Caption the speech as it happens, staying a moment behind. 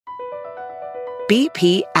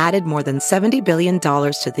BP added more than $70 billion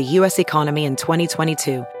to the U.S. economy in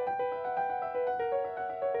 2022.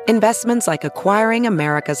 Investments like acquiring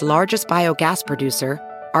America's largest biogas producer,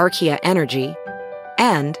 Archaea Energy,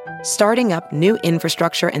 and starting up new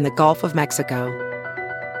infrastructure in the Gulf of Mexico.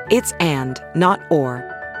 It's and, not or.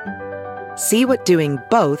 See what doing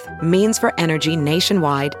both means for energy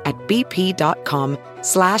nationwide at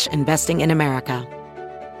bp.com/investing in America.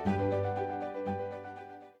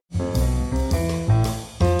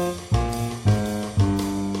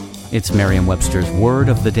 It's Merriam-Webster's Word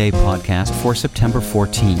of the Day podcast for September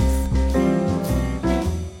 14th.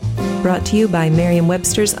 Brought to you by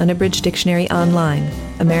Merriam-Webster's Unabridged Dictionary Online,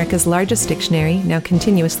 America's largest dictionary, now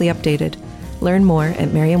continuously updated. Learn more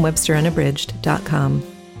at merriam-websterunabridged.com.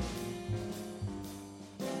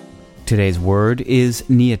 Today's word is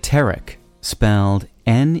neoteric, spelled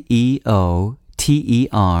Neoteric.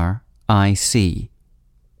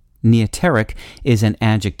 Neoteric is an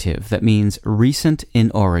adjective that means recent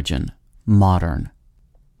in origin, modern.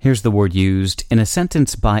 Here's the word used in a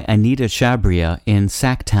sentence by Anita Chabria in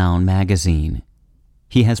Sactown Magazine.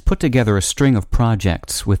 He has put together a string of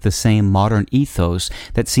projects with the same modern ethos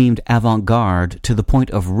that seemed avant-garde to the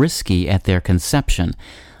point of risky at their conception,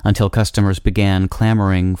 until customers began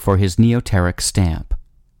clamoring for his neoteric stamp.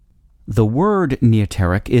 The word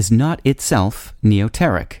neoteric is not itself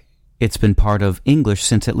neoteric. It's been part of English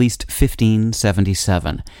since at least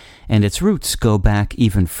 1577, and its roots go back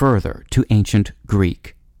even further to ancient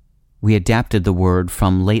Greek. We adapted the word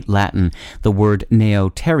from late Latin, the word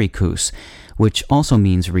neotericus, which also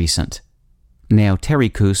means recent.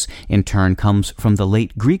 Neotericus, in turn, comes from the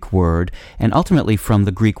late Greek word and ultimately from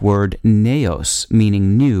the Greek word neos,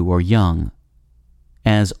 meaning new or young.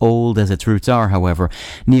 As old as its roots are, however,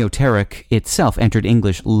 neoteric itself entered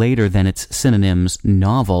English later than its synonyms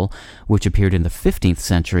novel, which appeared in the 15th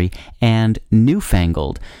century, and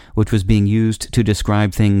newfangled, which was being used to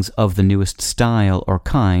describe things of the newest style or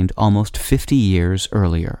kind almost 50 years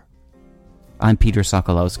earlier. I'm Peter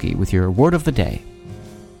Sokolowski with your Word of the Day.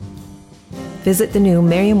 Visit the new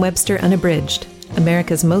Merriam-Webster Unabridged,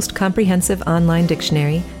 America's most comprehensive online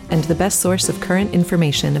dictionary and the best source of current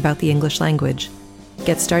information about the English language.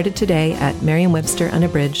 Get started today at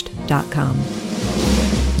merriam-websterunabridged.com.